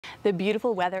The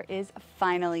beautiful weather is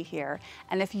finally here,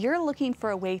 and if you're looking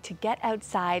for a way to get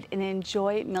outside and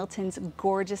enjoy Milton's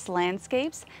gorgeous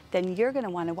landscapes, then you're going to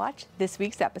want to watch this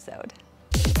week's episode.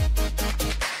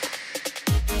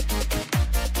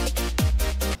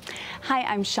 Hi,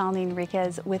 I'm Shaleni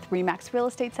Henriquez with Remax Real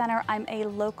Estate Center. I'm a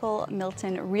local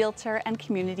Milton realtor and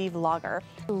community vlogger.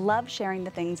 I love sharing the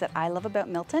things that I love about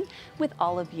Milton with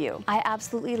all of you. I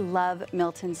absolutely love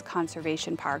Milton's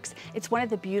conservation parks. It's one of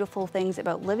the beautiful things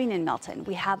about living in Milton.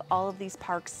 We have all of these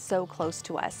parks so close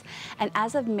to us. And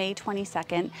as of May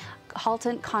 22nd,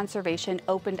 Halton Conservation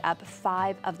opened up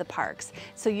 5 of the parks.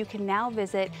 So you can now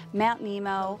visit Mount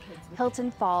Nemo,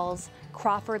 Hilton Falls,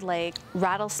 Crawford Lake,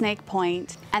 Rattlesnake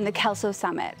Point, and the Kelso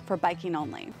Summit for biking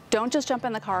only. Don't just jump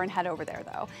in the car and head over there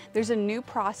though. There's a new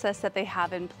process that they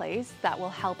have in place that will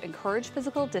help encourage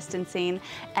physical distancing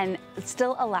and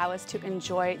still allow us to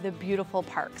enjoy the beautiful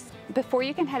parks. Before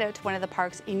you can head out to one of the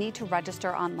parks, you need to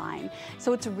register online.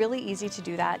 So it's really easy to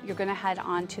do that. You're gonna head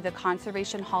on to the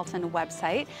Conservation Halton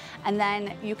website, and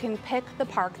then you can pick the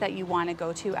park that you wanna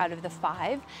go to out of the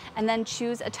 5, and then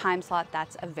choose a time slot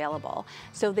that's available.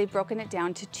 So they've broken it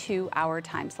down to 2-hour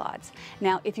time slots.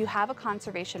 Now, if you have a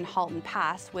Conservation Halton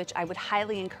Pass, which I would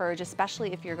highly encourage,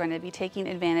 especially if you're going to be taking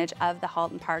advantage of the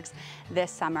Halton Parks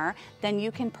this summer, then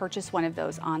you can purchase one of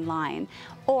those online.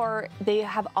 Or they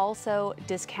have also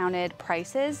discounted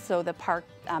prices, so the park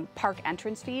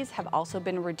entrance fees have also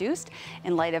been reduced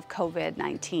in light of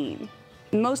COVID-19.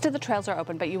 Most of the trails are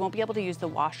open, but you won't be able to use the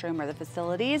washroom or the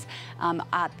facilities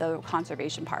at the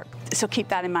conservation park. So keep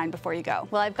that in mind before you go.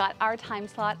 Well, I've got our time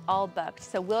slot all booked.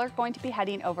 So we're going to be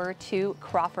heading over to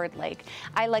Crawford Lake.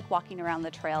 I like walking around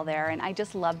the trail there, and I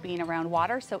just love being around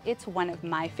water, so it's one of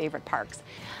my favorite parks.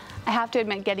 I have to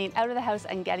admit, getting out of the house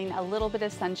and getting a little bit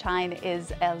of sunshine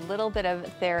is a little bit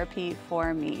of therapy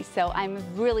for me. So I'm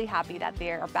really happy that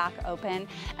they are back open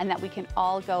and that we can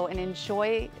all go and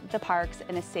enjoy the parks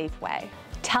in a safe way.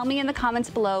 Tell me in the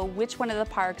comments below which one of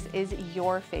the parks is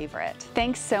your favorite.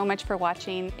 Thanks so much for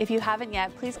watching. If you haven't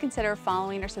yet, please consider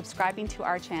following or subscribing to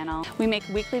our channel. We make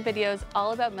weekly videos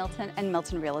all about Milton and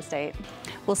Milton real estate.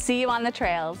 We'll see you on the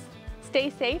trails. Stay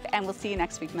safe, and we'll see you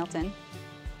next week, Milton.